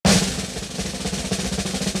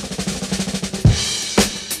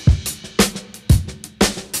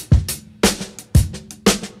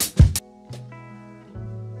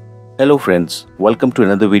Hello friends, welcome to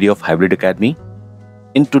another video of Hybrid Academy.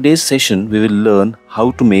 In today's session, we will learn how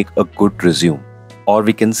to make a good resume, or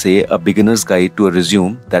we can say a beginner's guide to a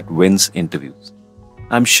resume that wins interviews.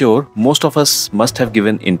 I'm sure most of us must have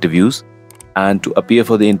given interviews, and to appear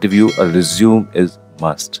for the interview, a resume is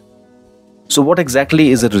must. So what exactly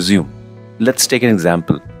is a resume? Let's take an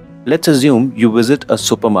example. Let's assume you visit a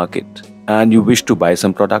supermarket and you wish to buy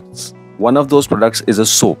some products. One of those products is a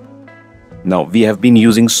soap. Now, we have been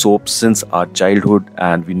using soap since our childhood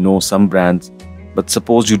and we know some brands, but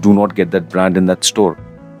suppose you do not get that brand in that store,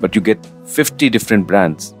 but you get 50 different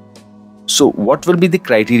brands. So what will be the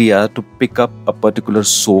criteria to pick up a particular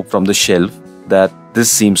soap from the shelf that this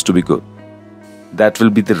seems to be good? That will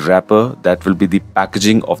be the wrapper, that will be the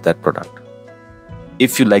packaging of that product.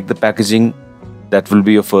 If you like the packaging, that will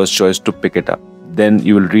be your first choice to pick it up. Then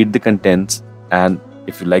you will read the contents, and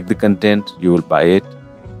if you like the content, you will buy it.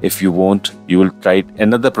 If you won't, you will try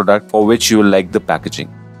another product for which you will like the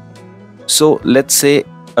packaging. So let's say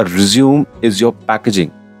a resume is your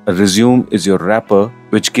packaging. A resume is your wrapper,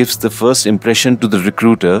 which gives the first impression to the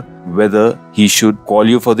recruiter whether he should call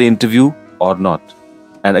you for the interview or not.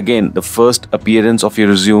 And again, the first appearance of your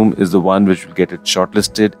resume is the one which will get it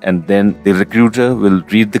shortlisted, and then the recruiter will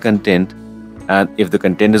read the content, and if the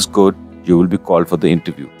content is good, you will be called for the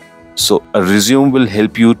interview. So a resume will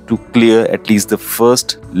help you to clear at least the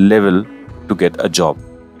first level to get a job.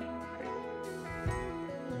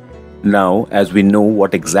 Now, as we know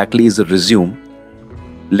what exactly is a resume,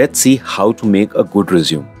 let's see how to make a good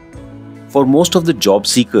resume. For most of the job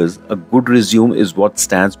seekers, a good resume is what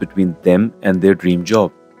stands between them and their dream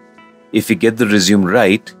job. If we get the resume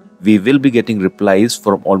right, we will be getting replies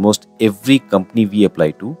from almost every company we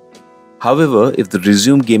apply to. However, if the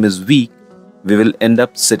resume game is weak, we will end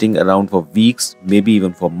up sitting around for weeks, maybe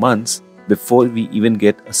even for months, before we even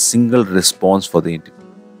get a single response for the interview.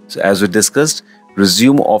 So as we discussed,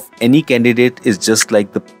 resume of any candidate is just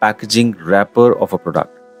like the packaging wrapper of a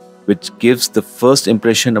product, which gives the first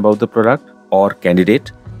impression about the product or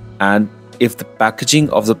candidate. And if the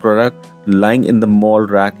packaging of the product lying in the mall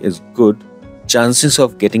rack is good, chances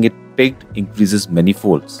of getting it picked increases many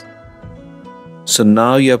folds. So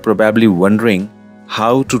now you are probably wondering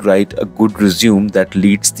how to write a good resume that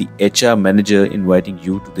leads the HR manager inviting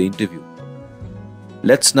you to the interview.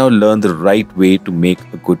 Let's now learn the right way to make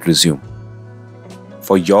a good resume.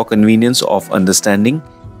 For your convenience of understanding,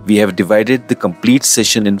 we have divided the complete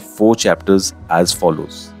session in 4 chapters as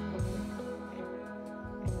follows.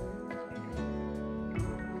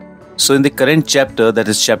 So in the current chapter, that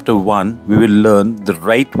is chapter 1, we will learn the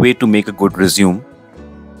right way to make a good resume.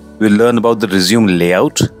 We will learn about the resume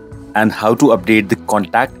layout and how to update the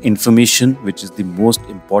contact information, which is the most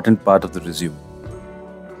important part of the resume.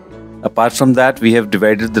 Apart from that, we have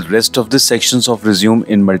divided the rest of the sections of resume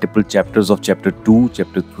in multiple chapters of chapter 2,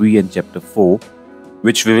 chapter 3 and chapter 4,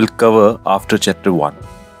 which we will cover after chapter 1.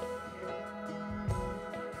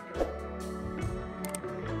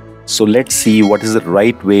 So let's see what is the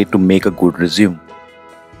right way to make a good resume.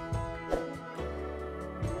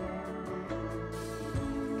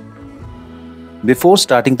 Before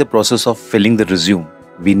starting the process of filling the resume,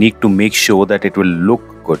 we need to make sure that it will look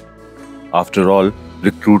good. After all,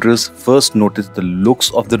 recruiters first notice the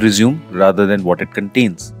looks of the resume rather than what it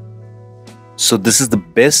contains. So this is the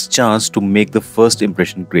best chance to make the first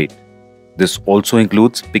impression great. This also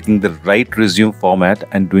includes picking the right resume format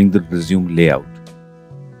and doing the resume layout.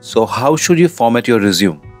 So how should you format your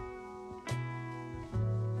resume?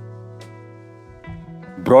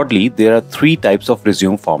 Broadly, there are 3 types of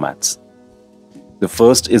resume formats. The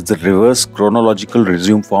first is the reverse chronological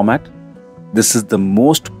resume format. This is the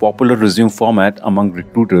most popular resume format among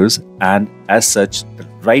recruiters and as such the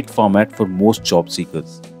right format for most job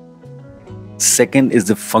seekers. Second is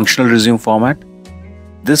the functional resume format.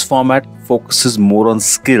 This format focuses more on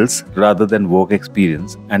skills rather than work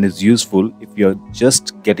experience and is useful if you are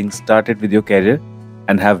just getting started with your career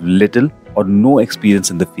and have little or no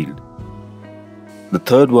experience in the field. The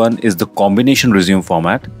third one is the combination resume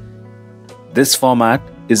format. This format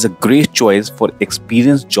is a great choice for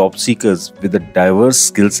experienced job seekers with a diverse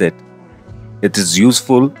skill set. It is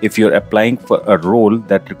useful if you are applying for a role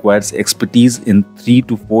that requires expertise in 3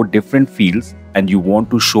 to 4 different fields and you want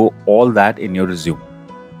to show all that in your resume.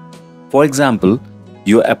 For example,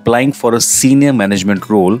 you are applying for a senior management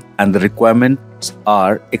role and the requirements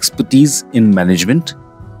are expertise in management,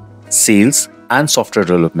 sales and software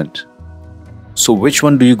development. So which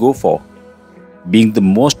one do you go for? Being the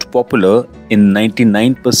most popular in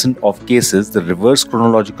 99% of cases, the reverse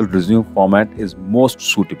chronological resume format is most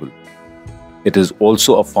suitable. It is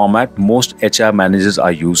also a format most HR managers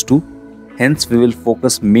are used to. Hence, we will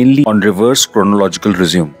focus mainly on reverse chronological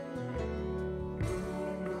resume.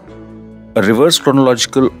 A reverse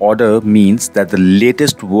chronological order means that the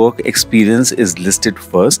latest work experience is listed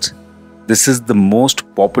first. This is the most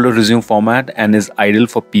popular resume format and is ideal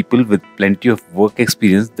for people with plenty of work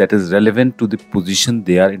experience that is relevant to the position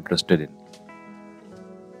they are interested in.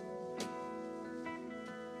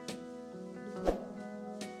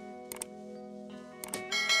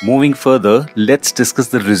 Moving further, let's discuss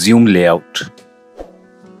the resume layout.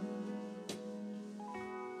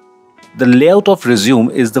 The layout of resume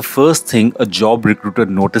is the first thing a job recruiter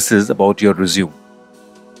notices about your resume.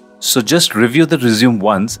 So just review the resume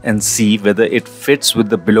once and see whether it fits with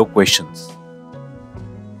the below questions.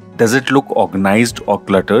 Does it look organized or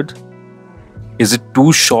cluttered? Is it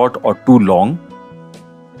too short or too long?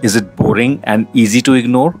 Is it boring and easy to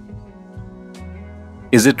ignore?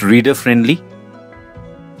 Is it reader friendly?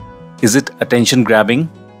 Is it attention grabbing?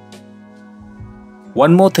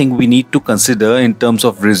 One more thing we need to consider in terms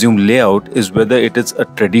of resume layout is whether it is a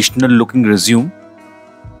traditional looking resume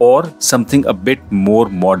or something a bit more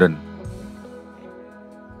modern.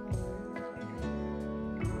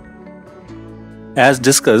 As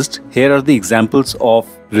discussed, here are the examples of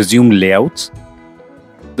resume layouts.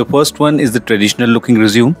 The first one is the traditional looking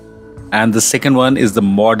resume and the second one is the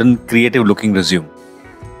modern creative looking resume.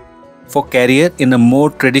 For career in a more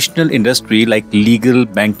traditional industry like legal,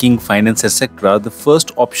 banking, finance, etc., the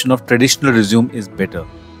first option of traditional resume is better.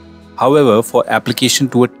 However, for application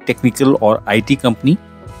to a technical or IT company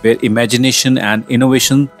where imagination and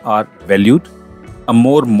innovation are valued, a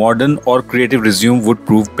more modern or creative resume would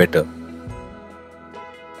prove better.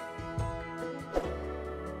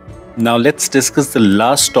 Now let's discuss the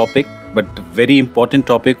last topic, but very important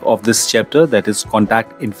topic of this chapter, that is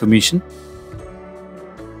contact information.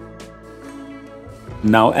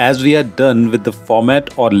 Now, as we are done with the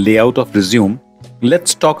format or layout of resume,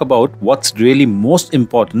 let's talk about what's really most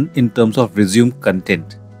important in terms of resume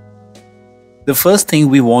content. The first thing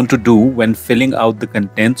we want to do when filling out the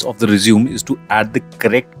contents of the resume is to add the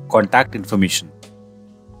correct contact information.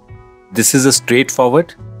 This is a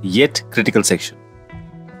straightforward yet critical section.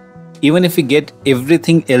 Even if we get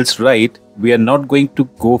everything else right, we are not going to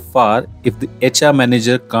go far if the HR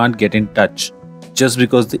manager can't get in touch just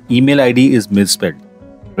because the email ID is misspelled.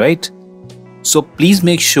 Right? So please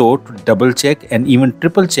make sure to double check and even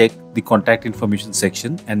triple check the contact information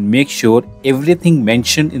section and make sure everything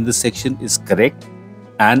mentioned in the section is correct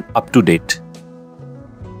and up to date.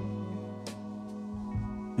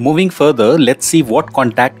 Moving further, let's see what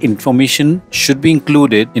contact information should be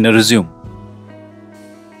included in a resume.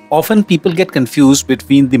 Often people get confused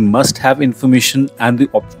between the must-have information and the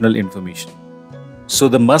optional information. So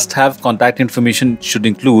the must-have contact information should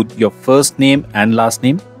include your first name and last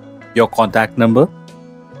name, your contact number,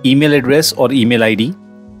 email address or email ID,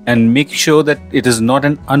 and make sure that it is not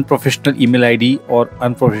an unprofessional email ID or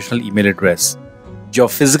unprofessional email address, your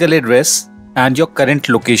physical address and your current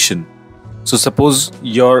location. So suppose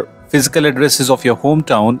your physical address is of your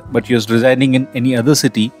hometown but you're residing in any other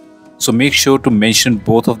city, so make sure to mention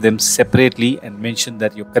both of them separately and mention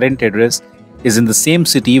that your current address is in the same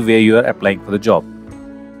city where you are applying for the job.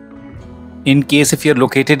 In case if you're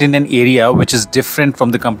located in an area which is different from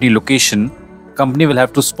the company location, company will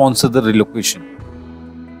have to sponsor the relocation.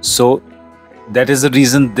 So that is the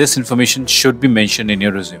reason this information should be mentioned in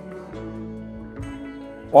your resume.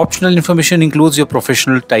 Optional information includes your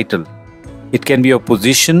professional title. It can be your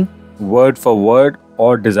position, word for word,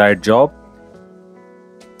 or desired job.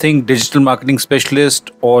 Think digital marketing specialist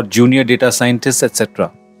or junior data scientist,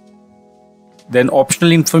 etc. Then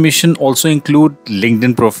optional information also include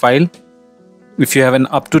LinkedIn profile. If you have an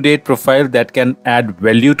up-to-date profile that can add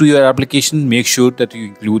value to your application, make sure that you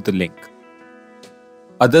include the link.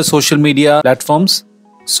 Other social media platforms.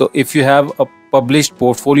 So if you have a published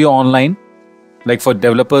portfolio online, like for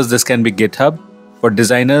developers, this can be GitHub. For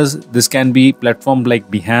designers, this can be platforms like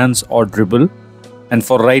Behance or Dribbble. And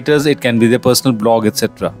for writers, it can be their personal blog,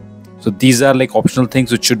 etc. So these are like optional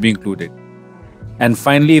things which should be included. And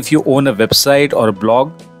finally, if you own a website or a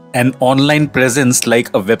blog, an online presence like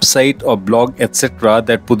a website or blog, etc.,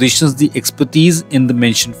 that positions the expertise in the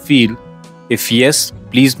mentioned field, if yes,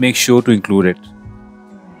 please make sure to include it.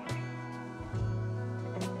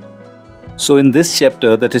 So in this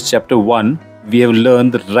chapter, that is chapter 1, we have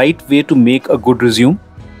learned the right way to make a good resume.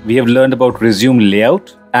 We have learned about resume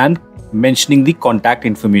layout and mentioning the contact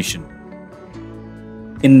information.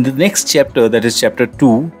 In the next chapter, that is chapter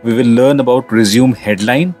 2, we will learn about resume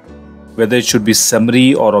headline, whether it should be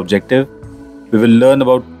summary or objective. We will learn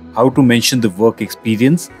about how to mention the work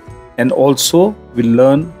experience, and also we'll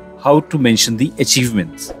learn how to mention the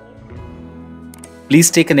achievements. Please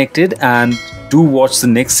stay connected and do watch the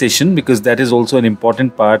next session, because that is also an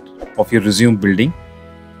important part of your resume building.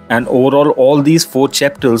 And overall, all these 4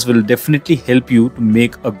 chapters will definitely help you to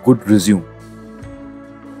make a good resume.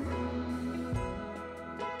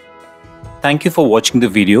 Thank you for watching the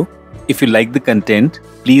video. If you like the content,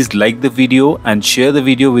 please like the video and share the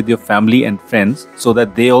video with your family and friends so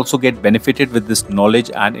that they also get benefited with this knowledge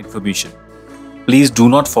and information. Please do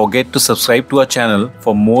not forget to subscribe to our channel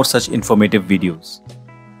for more such informative videos.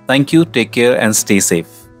 Thank you, take care and stay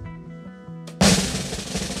safe.